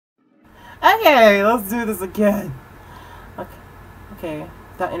Okay, let's do this again. Okay,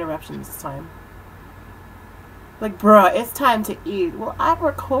 without interruptions this time. Like, bruh, it's time to eat. Well, I'm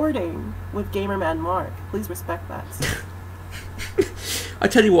recording with GamerManMark. Please respect that. I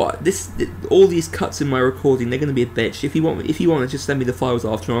tell you what, all these cuts in my recording, they're going to be a bitch. If you want to just send me the files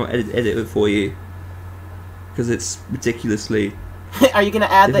after, and I'll edit it for you. Because it's ridiculously. Are you going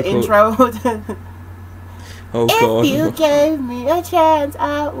to add difficult. The intro? Oh god. If you gave me a chance,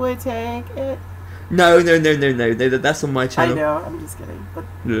 I would take it. No, that's on my channel. I know, I'm just kidding. But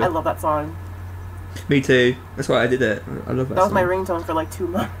yeah. I love that song. Me too. That's why I did it. I love that song. That was my ringtone for like 2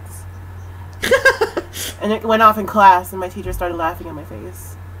 months. And it went off in class, and my teacher started laughing at my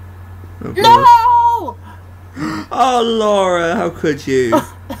face. Oh, no! Oh, Laura, how could you?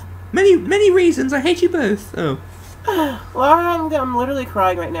 many reasons. I hate you both. Oh. Laura, I'm literally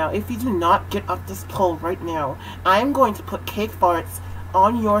crying right now. If you do not get up this pole right now, I'm going to put cake farts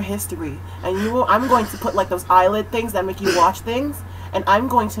on your history, and I'm going to put like those eyelid things that make you watch things, and I'm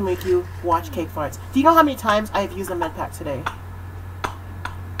going to make you watch cake farts. Do you know how many times I have used a med pack today?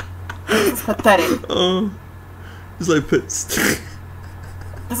 This is pathetic. Oh, it's like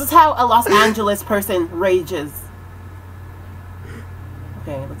This is how a Los Angeles person rages.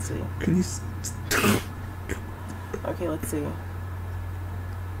 Okay, let's see. Can you? Okay, let's see.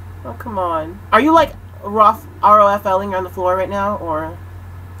 Oh, come on. Are you like ROFLing on the floor right now, or?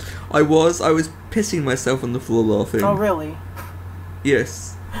 I was pissing myself on the floor laughing. Oh, really?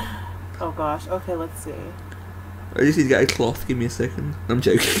 Yes. Oh gosh. Okay, let's see. I just need to get a cloth. Give me a second. I'm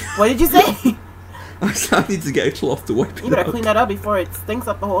joking. What did you say? I need to get a cloth to wipe it. You better clean that up before it stinks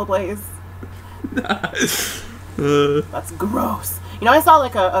up the whole place. That's gross. You know, I saw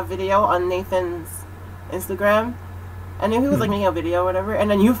like a video on Nathan's Instagram, and then he was like making a video or whatever, and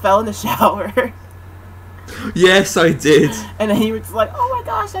then you fell in the shower. Yes, I did. And then you were just like, "Oh my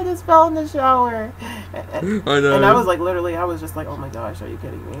gosh, I just fell in the shower." I know. And I was like, literally, I was just like, "Oh my gosh, are you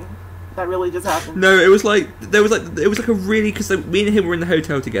kidding me?" That really just happened. No, it was like it was like a really, because me and him were in the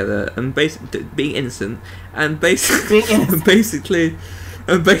hotel together and basically being innocent and basically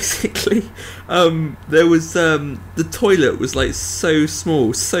there was the toilet was like so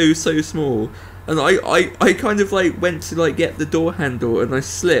small, so small, and I kind of like went to like get the door handle and I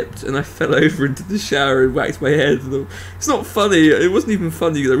slipped and I fell over into the shower and whacked my head. It's not funny. It wasn't even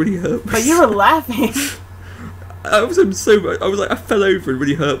funny. That really hurt myself. But you were laughing. I fell over and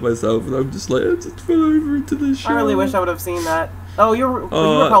really hurt myself, and I'm just like, I just fell over into the shower. I really wish I would have seen that. Oh, you were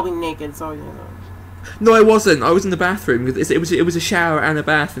probably naked, so you know. No, I wasn't. I was in the bathroom. It was a shower and a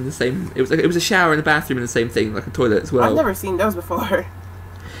bath in the same. It was a shower and a bathroom in the same thing, like a toilet as well. I've never seen those before.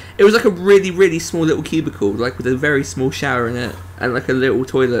 It was like a really small little cubicle, like with a very small shower in it and like a little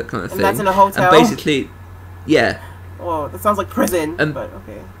toilet kind of thing. And that's in a hotel. And basically, yeah. Oh, that sounds like prison. But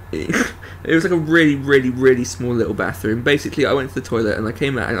okay. It was like a really small little bathroom. Basically, I went to the toilet and I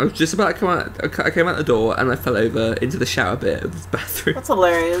came out, and I was just about to come out. I came out the door and I fell over into the shower bit of the bathroom. That's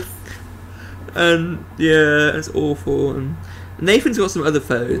hilarious. And yeah, it's awful. And Nathan's got some other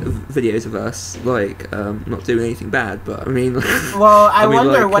videos of us, like not doing anything bad, but I mean. Well, I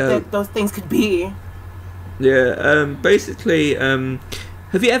wonder like, what those things could be. Yeah. Basically.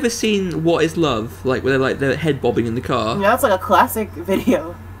 Have you ever seen What Is Love? Like where they're head bobbing in the car. Yeah, that's like a classic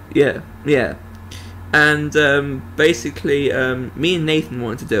video. Yeah. And basically, me and Nathan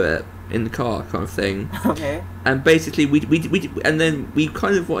wanted to do it in the car, kind of thing. Okay. And basically, we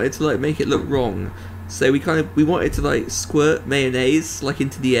kind of wanted to like make it look wrong. So we wanted to like squirt mayonnaise like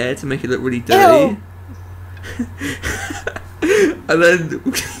into the air to make it look really dirty. And then.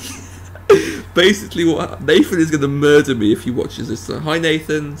 Basically, what Nathan is going to murder me if he watches this. So, hi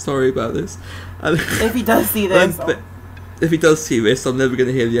Nathan, sorry about this. And if he does see this, if he does see this, I'm never going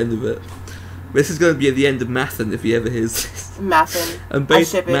to hear the end of it. This is going to be at the end of Mathen if he ever hears this. Mathen. And I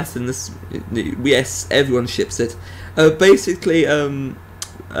ship it. Mathen, yes, everyone ships it. Basically, we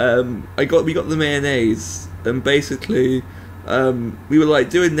got the mayonnaise, and basically. We were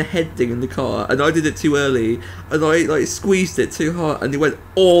like doing the head thing in the car, and I did it too early, and I like squeezed it too hard, and it went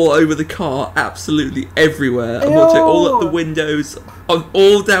all over the car, absolutely everywhere. And watched it all up the windows,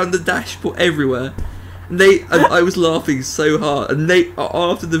 all down the dashboard, everywhere. And I was laughing so hard, and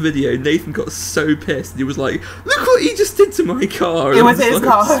after the video, Nathan got so pissed. He was like, "Look what he just did to my car!" It was his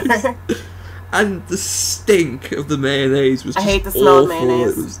car. And the stink of the mayonnaise was. I hate the awful. smell of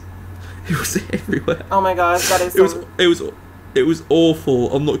mayonnaise. It was everywhere. Oh my gosh, that is. It was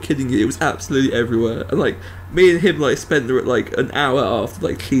awful. I'm not kidding you. It was absolutely everywhere. And like me and him like spent like an hour after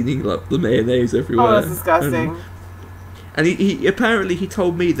like cleaning up the mayonnaise everywhere. Oh, that's disgusting. And he apparently he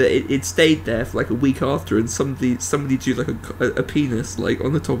told me that it stayed there for like a week after, and somebody drew like a penis like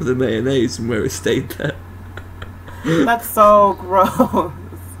on the top of the mayonnaise from where it stayed there. That's so gross.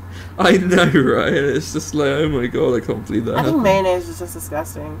 I know, right? It's just like, oh my god, I can't believe that. I think mayonnaise is just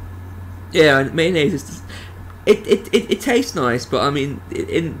disgusting. Yeah, and mayonnaise is just, it tastes nice, but I mean,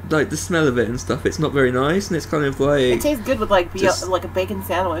 in like the smell of it and stuff, it's not very nice, and it's kind of like it tastes good with like like a bacon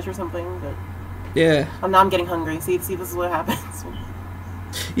sandwich or something. But yeah. Oh, now I'm getting hungry. See, this is what happens.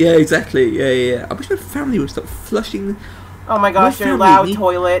 Yeah, exactly. Yeah. I wish my family would stop flushing. Oh my gosh, your loud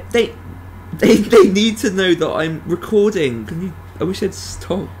toilet. They need to know that I'm recording. Can you? I wish they'd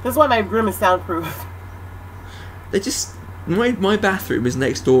stop. This is why my room is soundproof. They just my bathroom is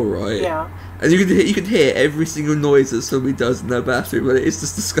next door, right? Yeah. And you can hear every single noise that somebody does in their bathroom, but it's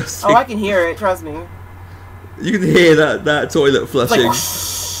just disgusting. Oh, I can hear it. Trust me. You can hear that toilet flushing.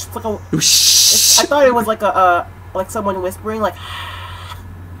 It's like a. I thought it was like like someone whispering, like.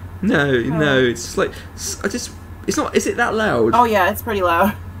 No, it's just like it's not. Is it that loud? Oh yeah, it's pretty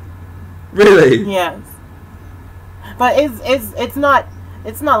loud. Really? Yes. But it's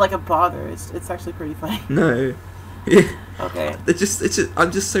not like a bother. It's actually pretty funny. No. Yeah. Okay.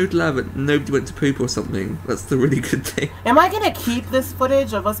 I'm just so glad that nobody went to poop or something. That's the really good thing. Am I gonna keep this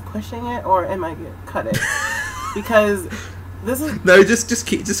footage of us pushing it, or am I gonna cut it? Because this is no, just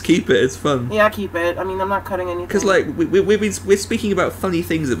keep it. It's fun. Yeah, keep it. I mean, I'm not cutting anything. Because like we're speaking about funny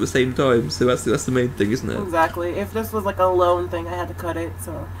things at the same time, so that's the main thing, isn't it? Exactly. If this was like a lone thing, I had to cut it.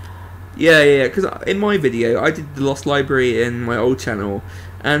 So. Yeah. Because in my video, I did the Lost Library in my old channel,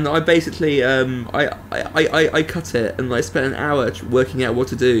 and I basically I cut it and I spent an hour working out what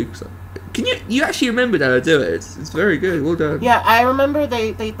to do. So, can you actually remembered how to do it? It's very good. Well done. Yeah, I remember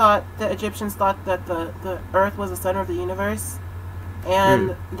they thought the Egyptians thought that the Earth was the center of the universe,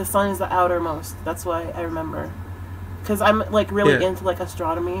 and the sun is the outermost. That's why I remember, because I'm like really into like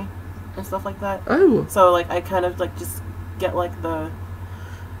astronomy and stuff like that. Oh. So like I kind of like just get like the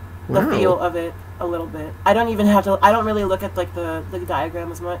feel of it a little bit. I don't even have to. I don't really look at like the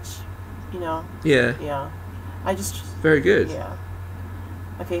diagram as much, you know. Yeah. Yeah. I just. Very good. Yeah.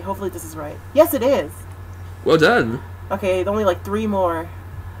 Okay. Hopefully this is right. Yes, it is. Well done. Okay, only like 3 more.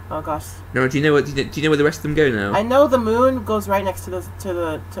 Oh gosh. No, do you know where the rest of them go now? I know the moon goes right next to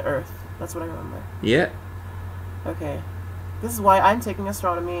Earth. That's what I remember. Yeah. Okay. This is why I'm taking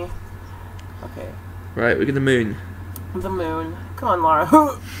astronomy. Okay. Right, we're gonna moon. The moon. Come on, Laura.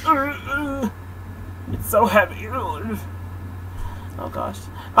 It's so heavy. Oh gosh.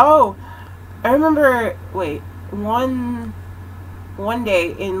 Oh, I remember. Wait, one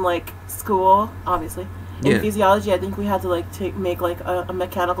day in like school, obviously in physiology, I think we had to like make like a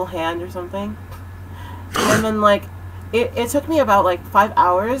mechanical hand or something, and then like it took me about like 5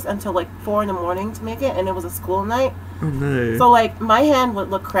 hours until like 4 in the morning to make it, and it was a school night. Oh no. So like my hand would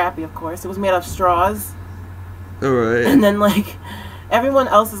look crappy, of course. It was made of straws. Alright. And then like everyone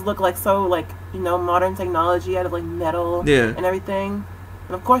else's look like so like, you know, modern technology out of like metal and everything.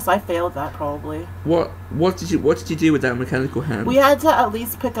 And of course I failed that probably. What did you do with that mechanical hand? We had to at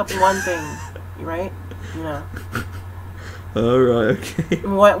least pick up one thing, right? You know. Alright, okay.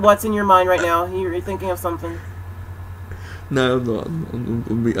 What's in your mind right now? You're thinking of something. No, I'm not.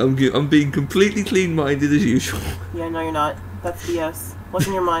 I'm being completely clean-minded as usual. Yeah, no you're not. That's BS. What's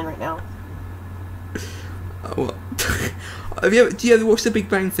in your mind right now? What? Do you ever watch The Big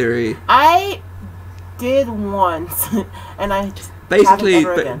Bang Theory? I did once, and I just basically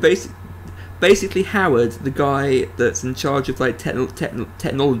Howard, the guy that's in charge of like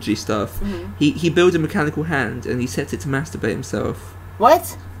technology stuff, he builds a mechanical hand and he sets it to masturbate himself.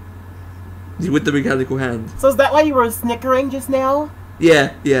 What? With the mechanical hand. So is that why you were snickering just now?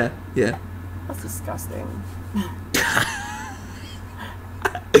 Yeah. That's disgusting.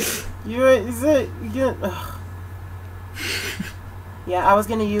 Yeah, I was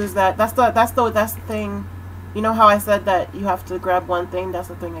gonna use that. That's the thing. You know how I said that you have to grab one thing? That's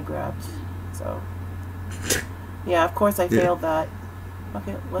the thing I grabbed. So yeah, of course I failed that.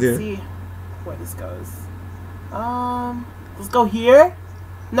 Okay, let's see where this goes. Let's go here.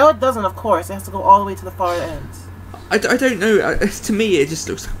 No, it doesn't. Of course, it has to go all the way to the far end. I don't know. To me, it just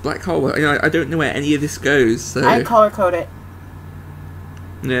looks like a black hole. I don't know where any of this goes. So. I color code it.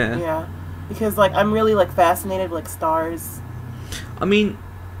 Yeah. Yeah, because like I'm really like fascinated with like stars. I mean,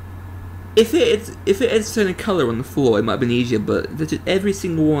 if it had certain colour on the floor, it might have been easier. But every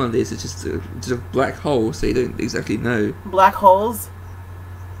single one of these is just a black hole, so you don't exactly know. Black holes.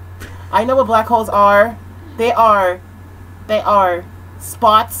 I know what black holes are. They are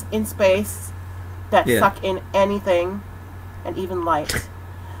spots in space that suck in anything, and even light.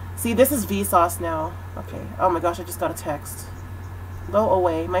 See, this is Vsauce now. Okay. Oh my gosh, I just got a text. Go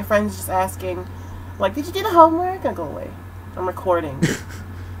away. My friend's just asking, like, did you do the homework? I go away. I'm recording.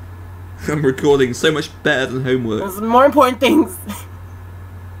 I'm recording so much better than homework. There's more important things.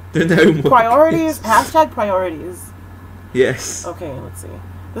 Than homework. Priorities. Hashtag priorities. Yes. Okay, let's see.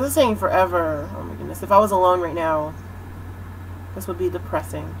 This is saying forever. Oh my goodness. If I was alone right now, this would be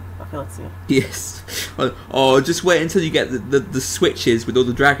depressing. Okay, let's see. Yes. Oh, just wait until you get the switches with all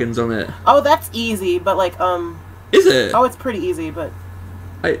the dragons on it. Oh, that's easy, but like, Is it? Oh, it's pretty easy, but...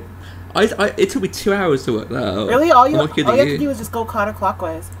 It took me 2 hours to work that out. Really? All you have to do is just go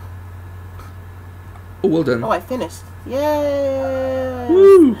counterclockwise. Oh, well done. Oh, I finished. Yay!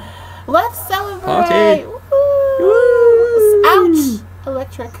 Woo! Let's celebrate! Party! Woo! Ouch!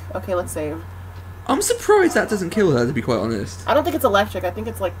 Electric. Okay, let's save. I'm surprised that doesn't kill her, to be quite honest. I don't think it's electric. I think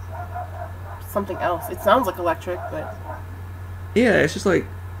it's like something else. It sounds like electric, but... Yeah, it's just like...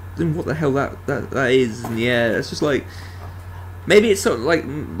 Then what the hell that is? And yeah, it's just like... Maybe it's sort of like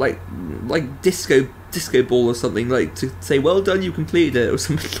disco ball or something, like to say, well done, you completed it, or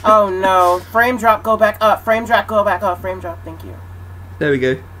something. Oh no. Frame drop, go back up. Frame drop, go back up. Frame drop, thank you. There we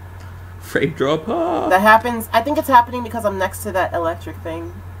go. Frame drop. Ah. That happens. I think it's happening because I'm next to that electric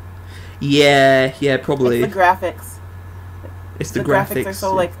thing. Yeah, probably. It's the graphics. It's the graphics are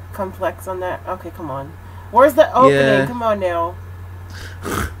so like complex on that. Okay, come on. Where's the opening? Yeah. Come on now.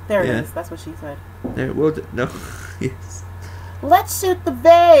 There it Yeah. is. That's what she said. There, well, no. Yes. Let's shoot the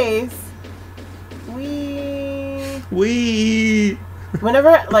base. Wee.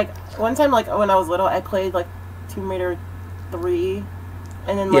 Whenever, like, one time, like, when I was little, I played, like, Tomb Raider 3.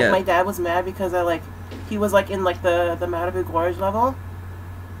 And then, like, my dad was mad because he was, like, in, like, the Malibu Gorge level.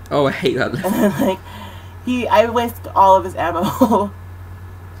 Oh, I hate that level. And then, like, I wasted all of his ammo.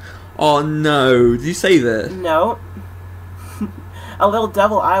 Oh, no. Did you save it? No. A little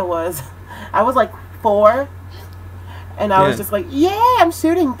devil I was. I was, like, 4. And I was just like, yeah, I'm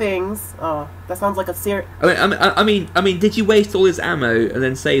shooting things. Oh, that sounds like a serious... I mean, did you waste all his ammo and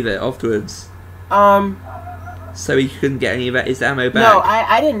then save it afterwards? So he couldn't get any of his ammo back? No,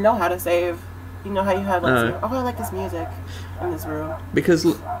 I didn't know how to save. You know how you have, like, oh, I like this music in this room.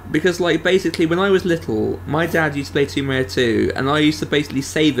 Because, like, basically, when I was little, my dad used to play Tomb Raider 2, and I used to basically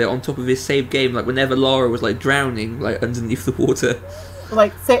save it on top of his save game, like, whenever Lara was, like, drowning, like, underneath the water.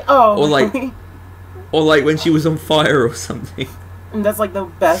 Like, say, oh... Or, like... Or like when she was on fire or something. And that's like the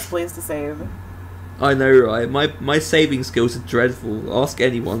best place to save. I know, right? My saving skills are dreadful. Ask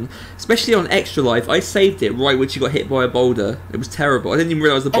anyone. Especially on Extra Life. I saved it right when she got hit by a boulder. It was terrible. I didn't even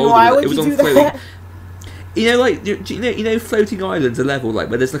realise the boulder was on floating. You know, like you know, floating islands are level, like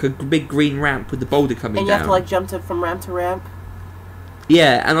where there's like a big green ramp with the boulder coming down. And you have to like jump from ramp to ramp.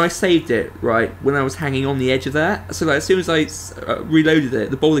 Yeah, and I saved it, right, when I was hanging on the edge of that. So, like, as soon as I reloaded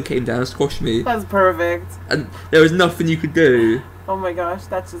it, the boulder came down and squashed me. That's perfect. And there was nothing you could do. Oh my gosh,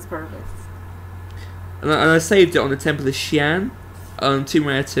 that's just perfect. And I saved it on the Temple of Xi'an, on Tomb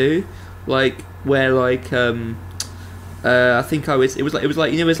Raider 2, like, where, like, I think it was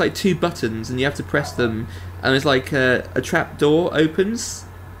like, you know, it's like 2 buttons, and you have to press them, and it's like a trap door opens.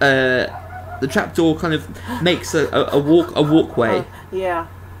 The trapdoor kind of makes a walkway. Yeah.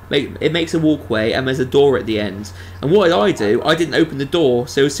 It makes a walkway, and there's a door at the end. And what did I do? I didn't open the door,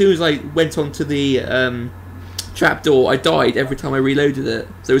 so as soon as I went onto the trapdoor, I died every time I reloaded it.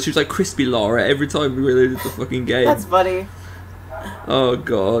 So it was like Crispy Lara every time we reloaded the fucking game. That's funny. Oh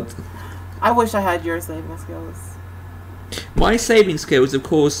god. I wish I had your saving skills. My saving skills, of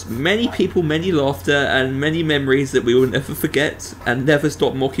course, many people, many laughter, and many memories that we will never forget and never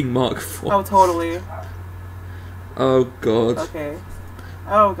stop mocking Mark for. Oh, totally. Oh, God. Okay.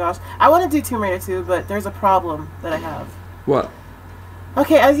 Oh, gosh. I want to do Tomb Raider 2, but there's a problem that I have. What?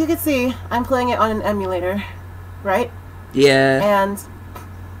 Okay, as you can see, I'm playing it on an emulator, right? Yeah. And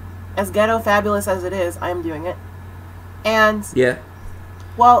as ghetto fabulous as it is, I'm doing it. And... Yeah.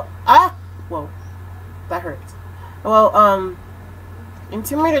 Well, whoa. That hurt. Well, in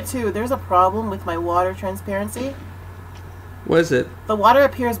Tomb Raider 2, there's a problem with my water transparency. What is it? The water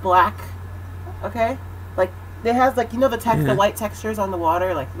appears black. Okay? Like, it has, like, you know the white textures on the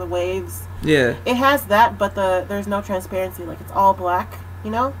water, like the waves? Yeah. It has that, but there's no transparency. Like, it's all black, you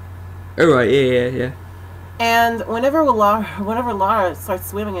know? Oh, right, yeah. And whenever Lara starts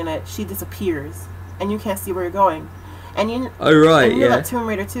swimming in it, she disappears. And you can't see where you're going. And you know that Tomb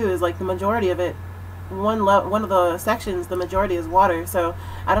Raider 2 is, like, the majority of it. One of the sections, the majority is water, so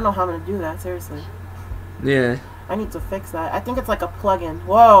I don't know how I'm gonna do that, seriously. Yeah. I need to fix that. I think it's like a plug-in.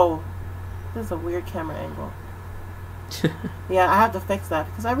 Whoa! This is a weird camera angle. Yeah, I have to fix that,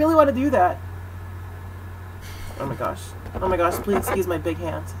 because I really want to do that. Oh my gosh. Oh my gosh, please excuse my big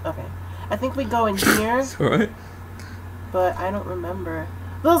hands. Okay. I think we go in here. It's alright. But I don't remember.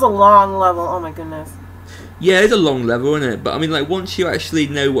 This was a long level. Oh my goodness. Yeah, it's a long level, isn't it? But I mean, like, once you actually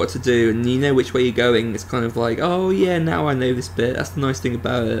know what to do and you know which way you're going, it's kind of like, oh yeah, now I know this bit. That's the nice thing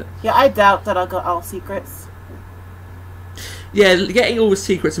about it. Yeah, I doubt that I'll get all secrets. Yeah, getting all the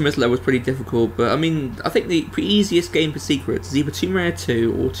secrets in this level is pretty difficult, but I mean, I think the easiest game for secrets is either Tomb Raider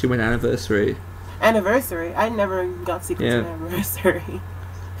 2 or Tomb Raider Anniversary. Anniversary? I never got secrets in Anniversary.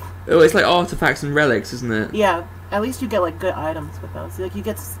 Oh, it's like artifacts and relics, isn't it? Yeah, at least you get like good items with those. Like you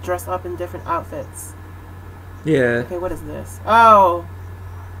get to dress up in different outfits. Yeah. Okay, what is this? Oh,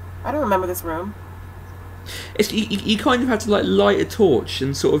 I don't remember this room. It's you kind of have to like light a torch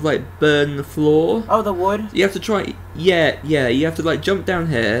and sort of like burn the floor. Oh, the wood. You have to try. Yeah. You have to like jump down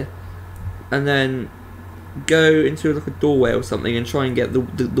here, and then go into like a doorway or something and try and get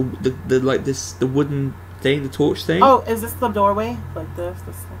the like the wooden thing, the torch thing. Oh, is this the doorway? Like this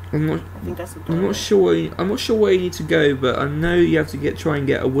thing? I think that's the doorway. I'm not sure where you need to go, but I know you have to try and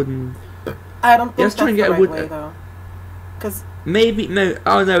get a wooden. I don't think that's try and the get right a wood way though. Cause maybe no.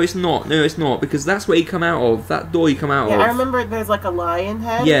 Oh no, it's not. No, it's not, because that's where you come out of. That door you come out of. Yeah, I remember there's like a lion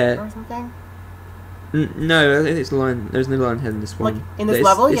head. Yeah. Or something. No, I think it's a lion. There's no lion head in this one. Like in this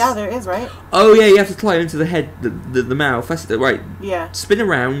level, yeah, there is, right? Oh yeah, you have to climb into the head, the mouth. That's it, right. Yeah. Spin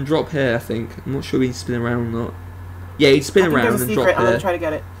around, drop here. I think. I'm not sure we need to spin around or not. Yeah, you spin around and drop here. I'm gonna try to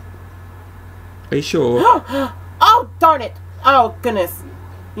get it. Are you sure? Oh darn it! Oh goodness!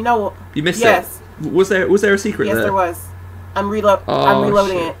 You know. You missed it. Yes. Was there a secret there? Yes, there was. I'm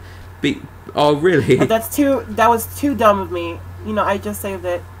reloading shit. it. Oh really? That was too dumb of me. You know, I just saved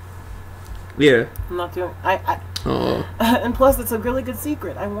it. Yeah. I'm not doing. Oh. And plus, it's a really good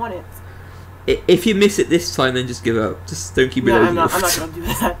secret. I want it. If you miss it this time, then just give up. Just don't keep reloading. I'm not gonna do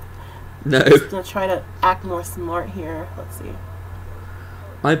that. No. I'm just gonna try to act more smart here. Let's see.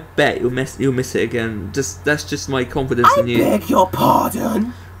 I bet you'll miss it again. That's just my confidence in you. I beg your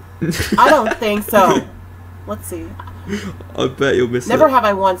pardon. I don't think so. Let's see. I bet you'll miss it. Never have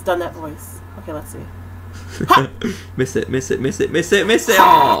I once done that voice. Okay, let's see. Miss it.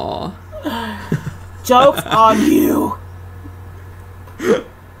 Aww. Joke's on you.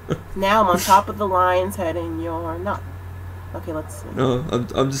 Now I'm on top of the lion's head and you're not. Okay, let's see. No,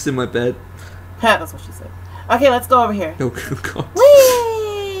 I'm just in my bed. That's what she said. Okay, let's go over here. Oh god.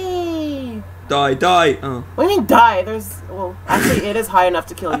 Whee! Die. Oh. What do you mean die? Well, actually it is high enough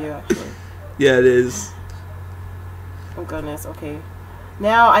to kill you, actually. Yeah, it is. Oh goodness, okay.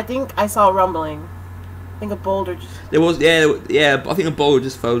 Now, I think I saw rumbling. I think a boulder just... There was, yeah, I think a boulder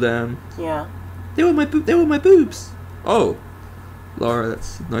just fell down. Yeah. They were my boobs. Oh. Laura,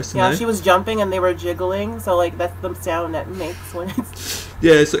 that's nice to know. Yeah, she was jumping and they were jiggling, so like that's the sound that makes when it's...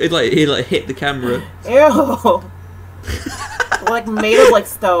 Yeah, so it hit the camera. Ew! Like made of like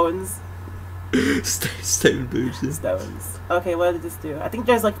stones. Stone boobs. Yeah. Stones. Okay, what did this do? I think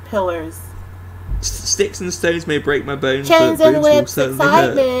there's like pillars. Sticks and stones may break my bones, Chains but and boobs will whips certainly excite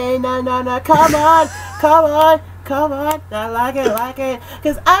hurt. me. No, come on. I like it.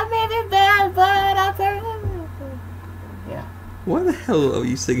 Cause I may be bad, but I'm very... Yeah. Why the hell are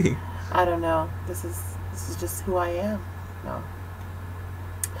you singing? I don't know. This is just who I am. No.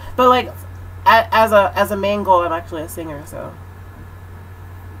 But like, as a main goal, I'm actually a singer, so.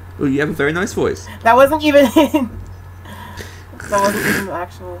 Well, you have a very nice voice. That wasn't even in... That wasn't even the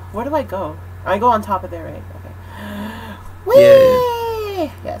actual... Where do I go? I go on top of there, right? Okay. Whee! Yeah.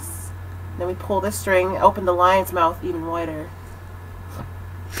 Yes. Then we pull this string, open the lion's mouth even wider.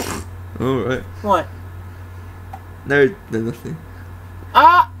 Alright. What? No, nothing.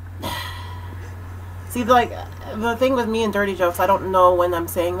 Ah! See, like, the thing with me and dirty jokes, I don't know when I'm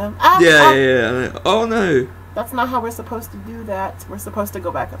saying them. Yeah. Oh no. That's not how we're supposed to do that. We're supposed to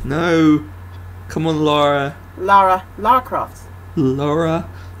go back up. No. Come on, Laura. Lara Croft. Lara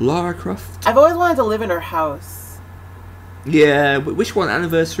Croft. I've always wanted to live in her house. Yeah, which one?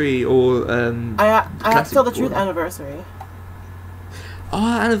 Anniversary or I have to tell the truth, one? Anniversary. Oh,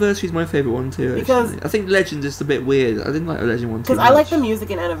 Anniversary is my favourite one too. Because I think Legend is a bit weird. I didn't like the Legend one too much. Because I like the music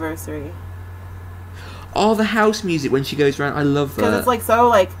in Anniversary. Oh, the house music when she goes around. I love that. Because it's like so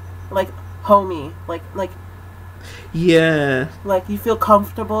like homey, like yeah. Like you feel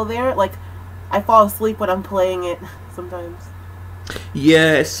comfortable there. Like I fall asleep when I'm playing it sometimes.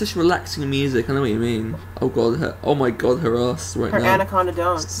 Yeah, it's such relaxing music. I know what you mean. Oh god, oh my god, her ass right her now. Her anaconda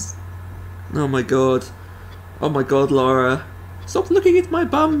don't. Oh my god, Laura. Stop looking at my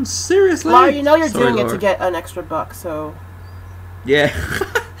bum, seriously. Laura, you know you're doing Laura. it to get an extra buck, so... Yeah.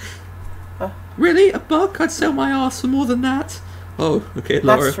 Really? $1? I'd sell my ass for more than that. Oh, okay,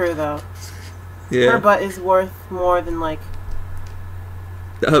 Laura. That's true, though. Yeah. Her butt is worth more than like.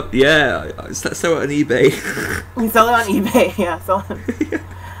 Yeah, sell it on eBay. We sell it on eBay. Yeah, sell it.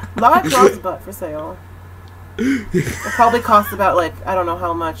 Lara Croft's butt for sale. It probably costs about like I don't know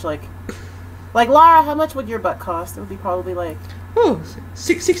how much like Lara, how much would your butt cost? It would be probably like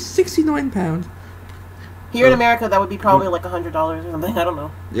 £69. Here in America that would be probably like $100 or something. I don't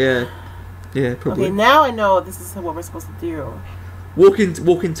know. Yeah, probably. Okay, now I know this is what we're supposed to do. Walk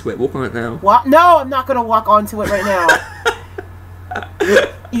into it. Walk on it now. What? No, I'm not gonna walk onto it right now.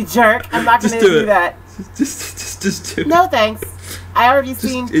 You jerk! I'm not gonna do that. Just do it. No thanks. I already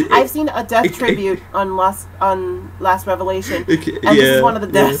I've seen a death tribute on Last Revelation, and this is one of the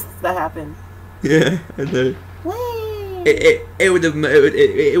deaths that happened. Yeah, I know. Whee! It would have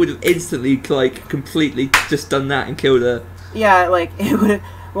instantly like completely just done that and killed her. Yeah, like it would have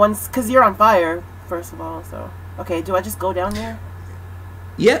once because you're on fire first of all. So okay, do I just go down there?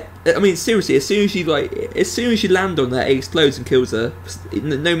 Yep. I mean, seriously, as soon as you land on that, it explodes and kills her.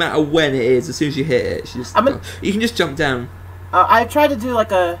 No matter when it is, as soon as you hit it, you can just jump down. I tried to do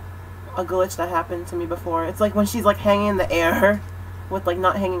like a glitch that happened to me before. It's like when she's like hanging in the air, with like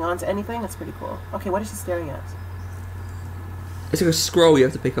not hanging on to anything. That's pretty cool. Okay, what is she staring at? It's like a scroll you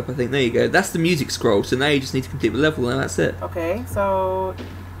have to pick up. I think there you go. That's the music scroll. So now you just need to complete the level, and that's it. Okay, so.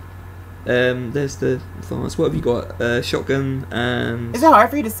 There's the thoughts. What have you got? Shotgun and. Is it hard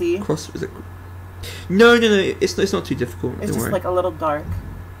for you to see? Is it? No. It's not too difficult. It's just like a little dark.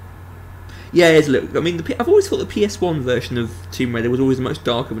 Yeah, it is a little. I mean, I've always thought the PS1 version of Tomb Raider was always much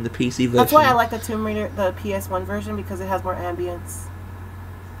darker than the PC version. That's why I like the Tomb Raider, the PS1 version, because it has more ambience.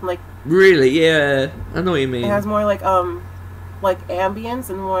 Like. Really? Yeah, I know what you mean. It has more like ambience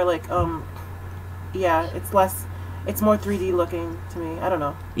and more like yeah, it's more 3D looking to me. I don't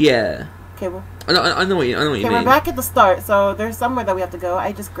know. Yeah. Okay, well. I know what you mean. Okay, we're back at the start, so there's somewhere that we have to go.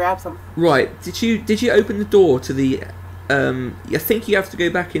 I just grabbed some. Right. Did you open the door to the? I think you have to go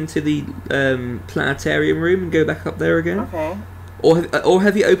back into the planetarium room and go back up there again. Okay. Or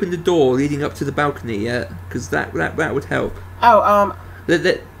have you opened the door leading up to the balcony yet? Because that would help. Oh,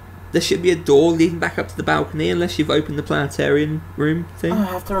 There should be a door leading back up to the balcony unless you've opened the planetarium room thing. I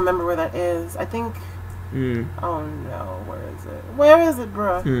have to remember where that is. I think. Mm. Oh no, where is it? Where is it,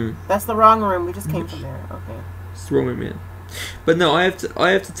 bruh? That's the wrong room. We just came from there. Okay. It's the wrong room, yeah. But no, I have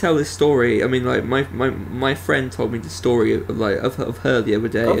to tell this story. I mean, like my friend told me the story of her the other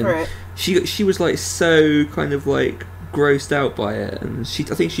day. Go for it. She was like so kind of like grossed out by it, and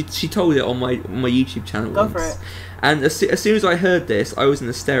I think she told it on my YouTube channel. Go once. for it. And as soon as I heard this, I was in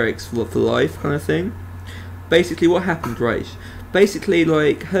hysterics for life, kind of thing. Basically, what happened, right? Basically,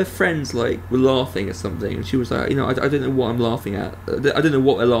 like her friends like were laughing at something, and she was like, I don't know what I'm laughing at. I don't know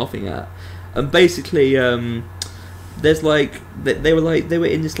what they're laughing at. And basically, there's like they were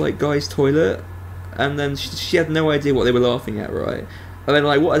in this like guy's toilet, and then she had no idea what they were laughing at, right? And then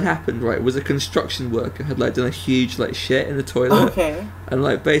like what had happened, right, was a construction worker had like done a huge like shit in the toilet. Okay. And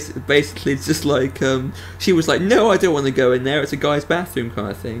like basically it's just like she was like, no, I don't want to go in there. It's a guy's bathroom kind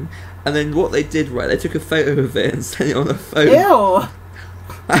of thing. And then what they did, right, they took a photo of it and sent it on a phone. Ew.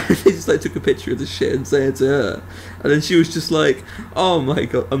 And they just like took a picture of the shit and sent it to her. And then she was just like, oh my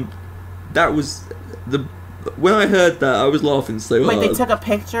god, that was when I heard that, I was laughing so hard. Wait, they took a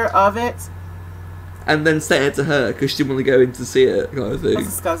picture of it? And then sent it to her because she didn't want to go in to see it, kind of thing. That's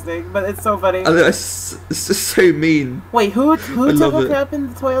disgusting, but it's so funny. And it's just so mean. Wait, who took a crap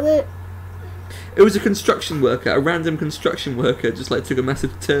in the toilet? It was a construction worker, a random construction worker, just like took a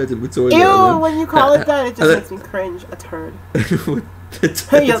massive turd in the toilet. Ew! When you call it that, it just makes me cringe. A turd.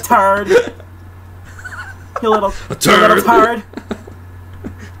 Hey, you turd. You little turd.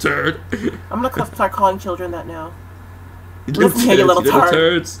 Turd. I'm gonna start calling children that now. Listen here, you little turd.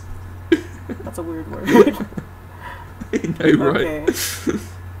 Turds. That's a weird word. No, right. Okay.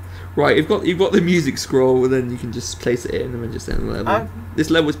 Right, you've got the music scroll, and then you can just place it in and then just end the level. This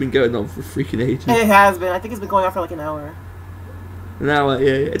level's been going on for freaking ages. It has been. I think it's been going on for like an hour. An hour,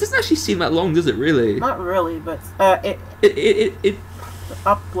 yeah. It doesn't actually seem that long, does it? Really? Not really, but it the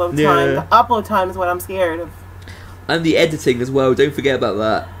upload time. The upload time is what I'm scared of. And the editing as well. Don't forget about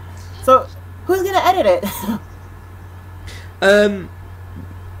that. So, who's gonna edit it?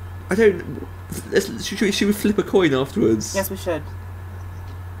 I don't. Should we flip a coin afterwards? Yes, we should.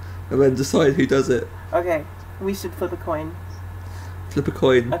 And then decide who does it. Okay, we should flip a coin. Flip a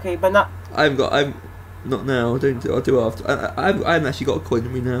coin. Okay, but not. I'm not now. I'll do after. I haven't actually got a coin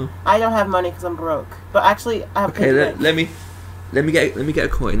in me now. I don't have money because I'm broke. But actually, I have. Okay, let me get a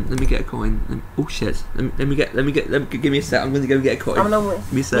coin. Let me get a coin. Oh shit! Let me get. Give me a sec. I'm gonna go get a coin. I'm gonna.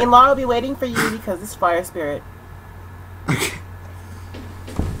 Give me a sec. Me and Laura will be waiting for you because it's fire spirit. Okay.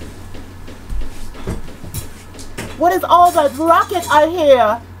 What is all that rocket I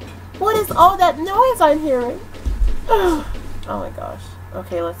hear? What is all that noise I'm hearing? Oh my gosh.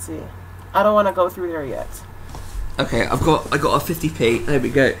 Okay, let's see. I don't want to go through there yet. Okay, I got a 50p. There we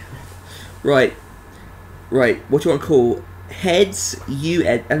go. Right. What do you want to call heads? You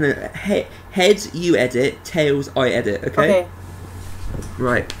heads you edit, tails I edit. Okay.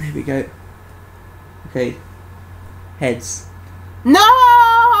 Right. Here we go. Okay. Heads. No!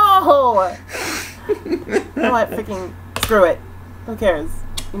 You know what? Freaking screw it. Who cares?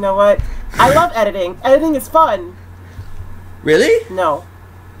 You know what? I love editing. Editing is fun. Really? No.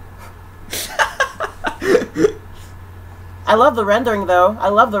 I love the rendering though. I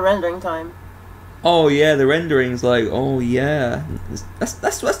love the rendering time. Oh yeah, the rendering's like, oh yeah.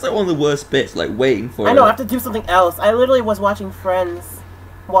 That's like one of the worst bits, like waiting for it. I know, I have to do something else. I literally was watching Friends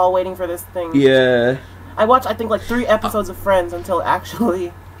while waiting for this thing. Yeah. I watched, I think, like 3 episodes of Friends until it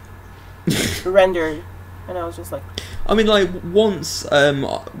actually rendered. And I was just like... I mean, like, once, you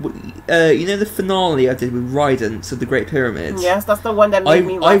know the finale I did with Rydance of the Great Pyramids? Yes, that's the one that made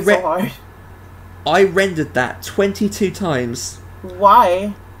me laugh so hard. I rendered that 22 times.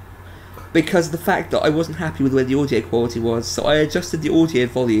 Why? Because of the fact that I wasn't happy with where the audio quality was, so I adjusted the audio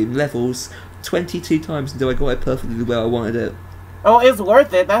volume levels 22 times until I got it perfectly the way I wanted it. Oh, it's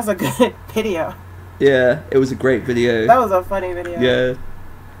worth it. That's a good video. Yeah, it was a great video. That was a funny video. Yeah.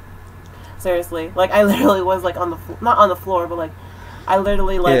 Seriously. Like, I literally was, like, on the... Not on the floor, but, like... I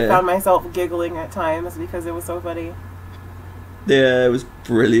literally, like, found myself giggling at times because it was so funny. Yeah, it was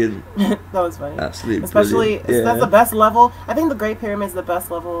brilliant. That was funny. Absolutely Especially, brilliant. Yeah. That's the best level. I think the Great Pyramid is the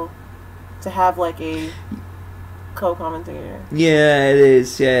best level to have, like, a co-commentator. Yeah, it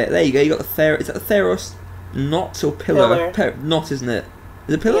is. Yeah, there you go. You got the Theros. Is that the Theros knot or pillar? Knot, isn't it?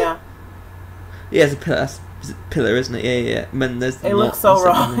 Is it pillar? Yeah. Yeah, it's a pillar. It's a pillar, isn't it? Yeah. And then there's the it knot looks so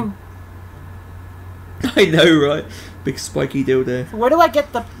wrong. I know, right? Big spiky dildo. Where do I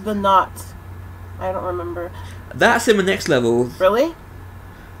get the knot? I don't remember. That's in the next level. Really?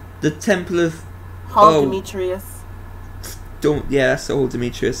 The Temple of Hall of Demetrius. Yeah, that's Hall of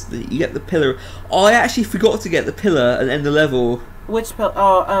Demetrius. You get the pillar. Oh, I actually forgot to get the pillar and end the level. Which pillar?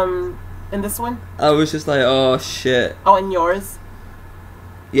 Oh, in this one? I was just like, oh shit. Oh, in yours?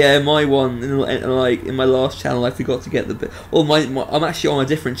 Yeah, my one, in my last channel, I forgot to get the bit. Well, I'm actually on a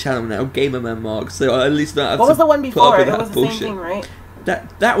different channel now, GamerManMark, so I at least don't have What to was the one before? put It up was with the that same thing, right?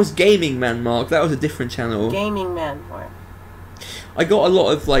 That was GamerManMark. That was a different channel. GamerManMark. I got a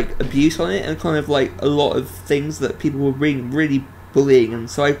lot of like abuse on it, and kind of like a lot of things that people were really bullying, and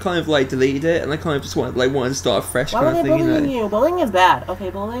so I kind of like deleted it, and I kind of just wanted to start afresh. Why kind were of they thing, bullying you? Bullying is bad. Okay,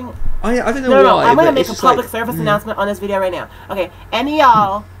 bullying. I don't know No, why. I'm gonna make a just public like, service announcement on this video right now. Okay, any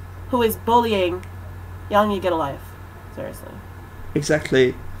y'all who is bullying, y'all need to get a life. Seriously.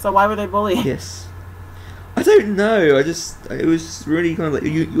 Exactly. So why were they bullying? Yes. I don't know. It was just really kind of like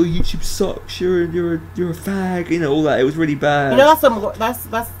your YouTube sucks. You're a fag. You know all that. It was really bad. You know that's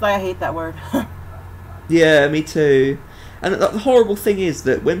I hate that word. Yeah, me too. And the horrible thing is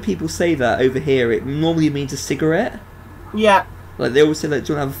that when people say that over here, it normally means a cigarette. Yeah. Like they always say like,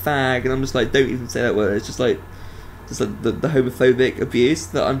 "Do you want to have a fag?" And I'm just like, don't even say that word. It's just like the homophobic abuse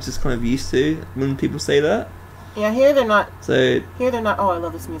that I'm just kind of used to when people say that. Yeah, here they're not. So here they're not. Oh, I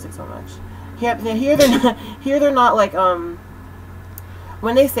love this music so much. Here they're not. Here they're not like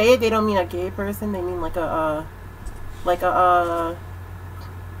when they say it, they don't mean a gay person. They mean like a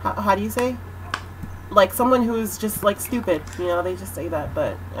how do you say? Like someone who's just like stupid. You know, they just say that.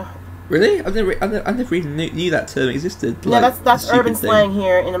 But really, I never even knew that term existed. Yeah, like, that's urban slang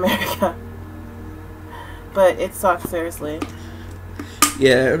here in America. But it sucks, seriously.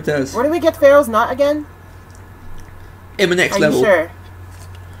 Yeah, it does. Where do we get Pharaoh's knot again? In the next level. Are you sure?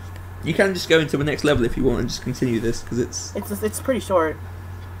 You can just go into the next level if you want and just continue this because it's pretty short.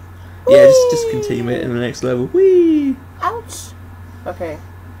 Yeah, just continue it in the next level. Whee! Ouch. Okay.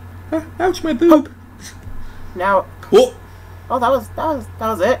 Ouch, my boob. Now. What? Oh, that was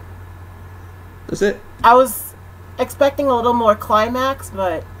it. That's it. I was expecting a little more climax,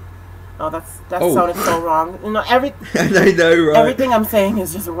 but that sounded so wrong. You know, I know, right? Everything I'm saying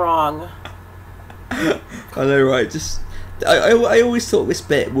is just wrong. I know, right? Just I always thought this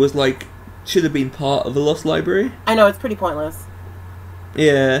bit was like should have been part of the Lost Library. I know, it's pretty pointless.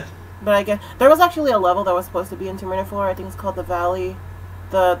 Yeah. But I guess there was actually a level that was supposed to be in Terminator 4. I think it's called the Valley,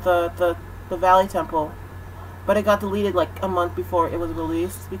 the Valley Temple, but it got deleted like a month before it was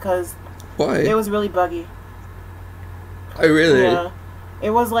released because why? It was really buggy. Oh really? Yeah. It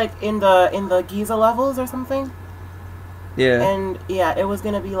was like in the Giza levels or something. Yeah. And yeah, it was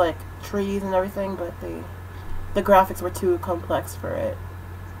gonna be like trees and everything, but the graphics were too complex for it.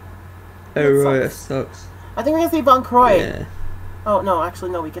 Oh right, that sucks. I think we're gonna see Von Croy. Yeah. Oh no,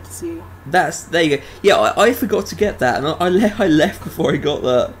 actually no, we get to see. There you go. Yeah, I forgot to get that, and I left before I got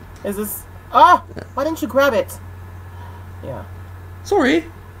that. Is this? Ah! Why didn't you grab it? Yeah. Sorry.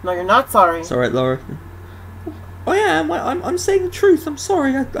 No, you're not sorry. It's alright, Laura. I am. I'm saying the truth. I'm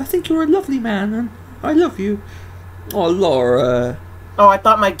sorry. I think you're a lovely man, and I love you. Oh, Laura. Oh, I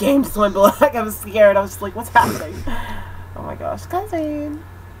thought my game just went black. I was scared. I was just like, what's happening? Oh my gosh, cousin.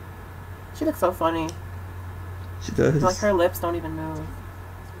 She looks so funny. She does. Like her lips don't even move.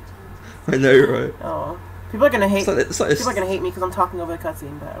 I know, right? Oh, people are gonna hate. People are gonna hate me because I'm talking over the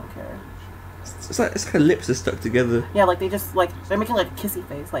cutscene, but I don't care. It's like her lips are stuck together. Yeah, like they're making like a kissy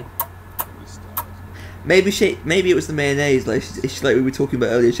face, like. Maybe it was the mayonnaise. Like she like we were talking about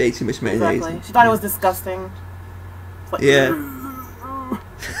earlier. She ate too much mayonnaise. Exactly. She thought it was disgusting. It's like, yeah.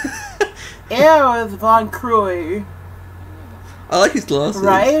 Ew, it's Von Croy. I like his glasses.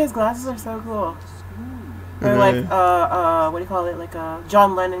 Right? His glasses are so cool. They're like, what do you call it? Like,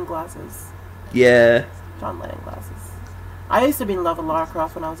 John Lennon glasses. Yeah. John Lennon glasses. I used to be in love with Lara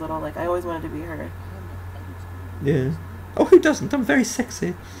Croft when I was little. Like, I always wanted to be her. Yeah. Oh, who doesn't? I'm very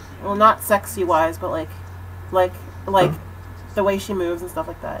sexy. Well, not sexy-wise, but like the way she moves and stuff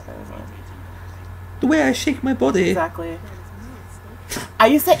like that. I was like, the way I shake my body. exactly. I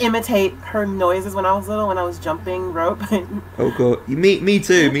used to imitate her noises when I was little, when I was jumping rope. Oh god, me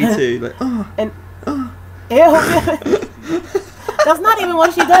too. Like, oh. And ew. That's not even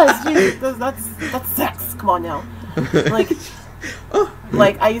what she does. That's sex. Come on now. Like,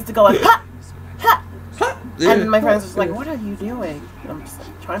 like I used to go like ha, ha, ha. Yeah. And my friends were just like, "What are you doing?" And I'm just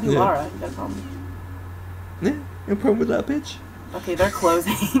like, trying to be Lara. You got a problem? Yeah, no problem with that, bitch. Okay, they're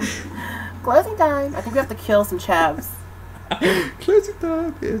closing. Closing time. I think we have to kill some chavs. Closing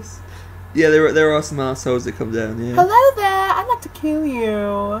time. Yes. Yeah, there are some assholes that come down. Yeah. Hello there. I'd like to kill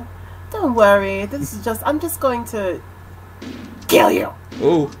you. Don't worry. This is just. I'm just going to kill you.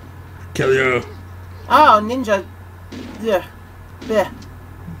 Oh, kill you. Oh, ninja. Yeah. Yeah.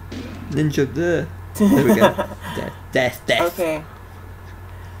 Ninja. There we go. Death. Okay.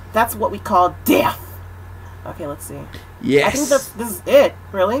 That's what we call death. Okay, let's see. Yes. I think this is it.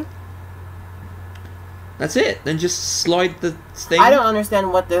 Really? That's it. Then just slide the thing. I don't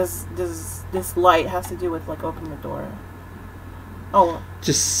understand what this light has to do with like opening the door. Oh.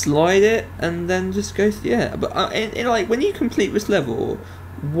 Just slide it and then just go. Yeah, but in like when you complete this level,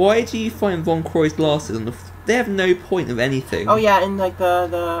 why do you find Von Croy's glasses on the? They have no point of anything. Oh yeah, in like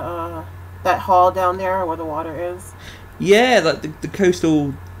the that hall down there where the water is. Yeah, like the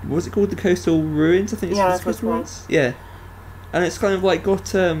coastal. What's it called? The coastal ruins. I think it's that's coastal what ruins. Yeah, and it's kind of like got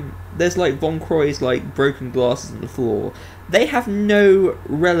there's like Von Croy's like broken glasses on the floor. They have no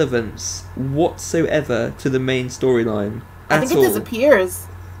relevance whatsoever to the main storyline. I think it disappears.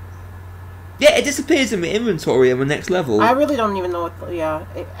 Yeah, it disappears in the inventory in the next level. I really don't even know what. Yeah,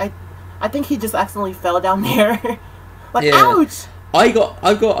 I think he just accidentally fell down there. Like, yeah. Ouch! I've got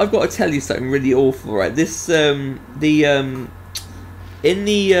to tell you something really awful, right? This when I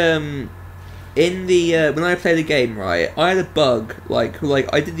played the game, right, I had a bug like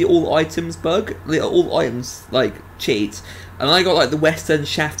I did the all items bug, the all items like cheat, and I got like the Western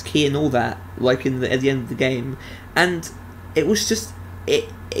shaft key and all that like at the end of the game, and it was just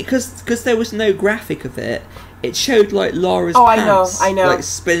because there was no graphic of it. It showed like Lara's pants, I know, like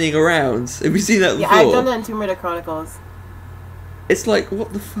spinning around. Have you seen that before? Yeah, I've done that in Tomb Raider Chronicles. It's like,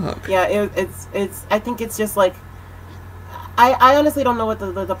 what the fuck? Yeah, it's. I think it's just like. I honestly don't know what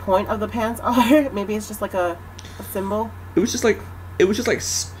the point of the pants are. Maybe it's just like a symbol. It was just like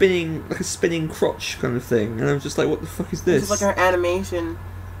spinning, like a spinning crotch kind of thing, and I was just like, what the fuck is this? It's just like her animation.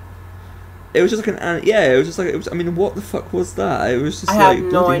 It was just like it was just like I mean, what the fuck was that? It was just I like have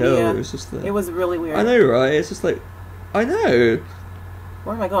no bloody idea. hell. It was just It was really weird. I know, right? It's just like, I know.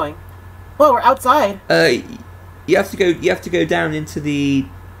 Where am I going? Well, we're outside. You have to go down into the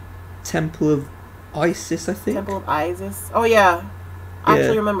Temple of Isis, I think. Temple of Isis. Oh yeah, I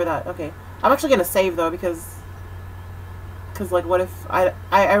actually remember that. Okay, I'm actually gonna save though because like, what if I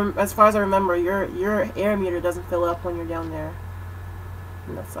as far as I remember, your air meter doesn't fill up when you're down there.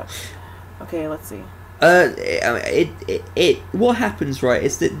 And that sucks. Okay, let's see. What happens, right,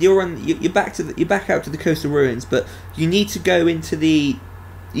 is that you're back out to the coastal ruins, but you need to go into the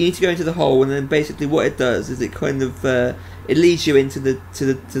hole, and then basically what it does is it kind of it leads you into the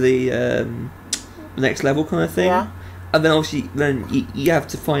next level kind of thing. Yeah. And then obviously you have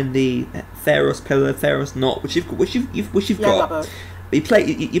to find the Theros pillar, Theros knot, which you've got. Both. You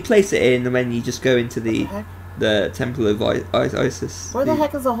place it in, and then you just go into the Temple of Isis. Where the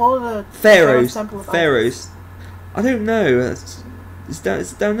heck is the whole of the Pharaoh's Temple of Pharaoh's. Isis? I don't know. It's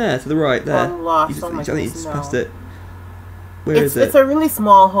It's down there to the right there. I'm lost. You Oh my I think you goodness, just no. passed it. Where is it? It's a really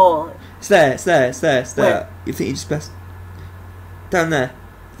small hole. It's there. It's there. It's there. It's there. Where? You think you just passed? Down there.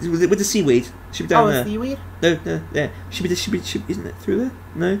 With the seaweed. Should be down there. Oh, seaweed? No, yeah. Should be. Isn't it through there?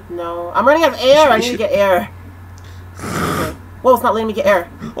 No. No. I'm running out of air. I need to get air. Okay. Whoa, it's not letting me get air.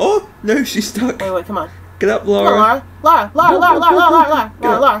 Oh no, she's stuck. Wait, come on. Get up, Come on, Laura. Laura,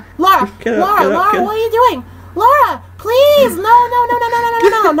 what are you doing? Laura, please! No.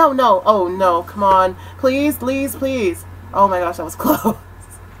 Oh no, come on. Please. Oh my gosh, that was close.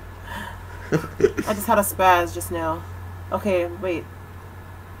 I just had a spaz just now. Okay, wait.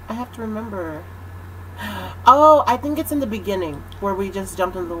 I have to remember. Oh, I think it's in the beginning where we just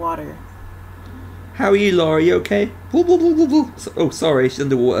jumped into the water. How are you, Laura? You okay? Oh, sorry, she's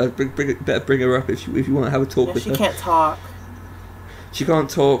underwater. Better bring her up if you want to have a talk with her. She can't talk. She can't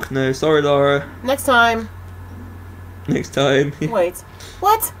talk. No, sorry, Laura. Next time. Next time. Wait.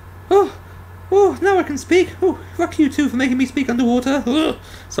 What? Oh, now I can speak. Oh, fuck you two for making me speak underwater. Ugh.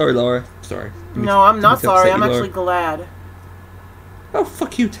 Sorry, Laura. Sorry. No, I'm not sorry. I'm Laura. actually glad. Oh,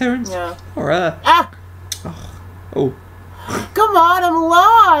 fuck you, Terrence. Yeah. Alright. Ah! Oh. Come on, I'm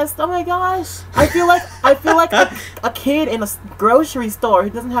lost. Oh my gosh. I feel like a kid in a grocery store who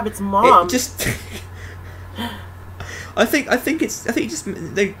doesn't have its mom. It just. I think just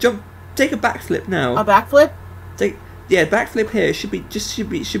they jump. Take a backflip now. A backflip? Backflip here. Should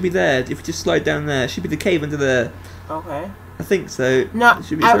be there. If you just slide down there, should be the cave under there. Okay. I think so. No,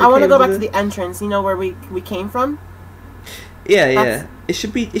 I want to go back to the entrance. You know where we came from? Yeah. It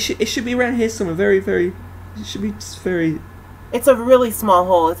should be around here somewhere. Very. It should be just very. It's a really small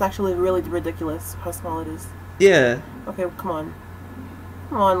hole. It's actually really ridiculous how small it is. Yeah. Okay, come on.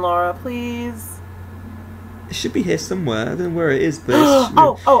 Come on, Laura, please. It should be here somewhere. I don't know where it is, but it's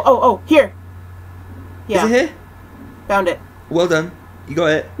oh, here. Yeah. Is it here? Found it. Well done. You got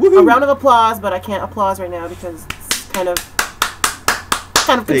it. A round of applause, but I can't applause right now because it's kind of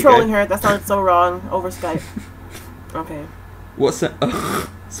controlling her. That sounded so wrong over Skype. Okay. What's that? Oh,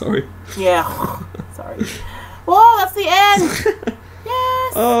 sorry. Yeah. Sorry. Whoa, that's the end.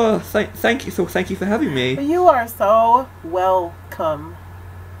 Yes. Oh, thank you for having me. You are so welcome.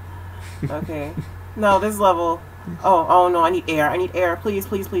 Okay. No, this level. Oh no, I need air. Please.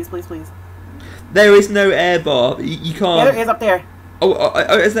 There is no air bar. You can't. Yeah, there is up there. Oh,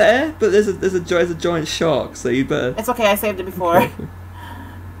 is there air? But there's a giant shark, so you better. It's okay. I saved it before.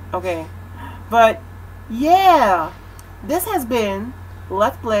 Okay, but yeah, this has been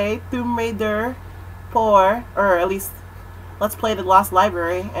Let's Play Tomb Raider 4, or at least Let's Play the Lost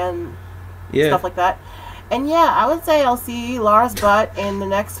Library and stuff like that. And yeah, I would say I'll see Laura's butt in the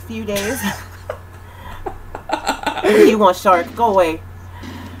next few days. You want shark? Go away.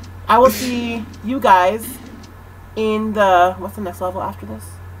 I will see you guys in the what's the next level after this?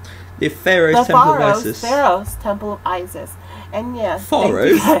 The Pharaoh's Temple of Isis. Pharaoh's Temple of Isis. And yes,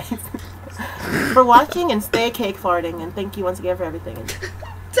 Pharaoh. thank you guys for watching, and stay cake farting, and thank you once again for everything.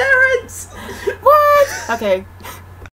 Terrence! What? Okay.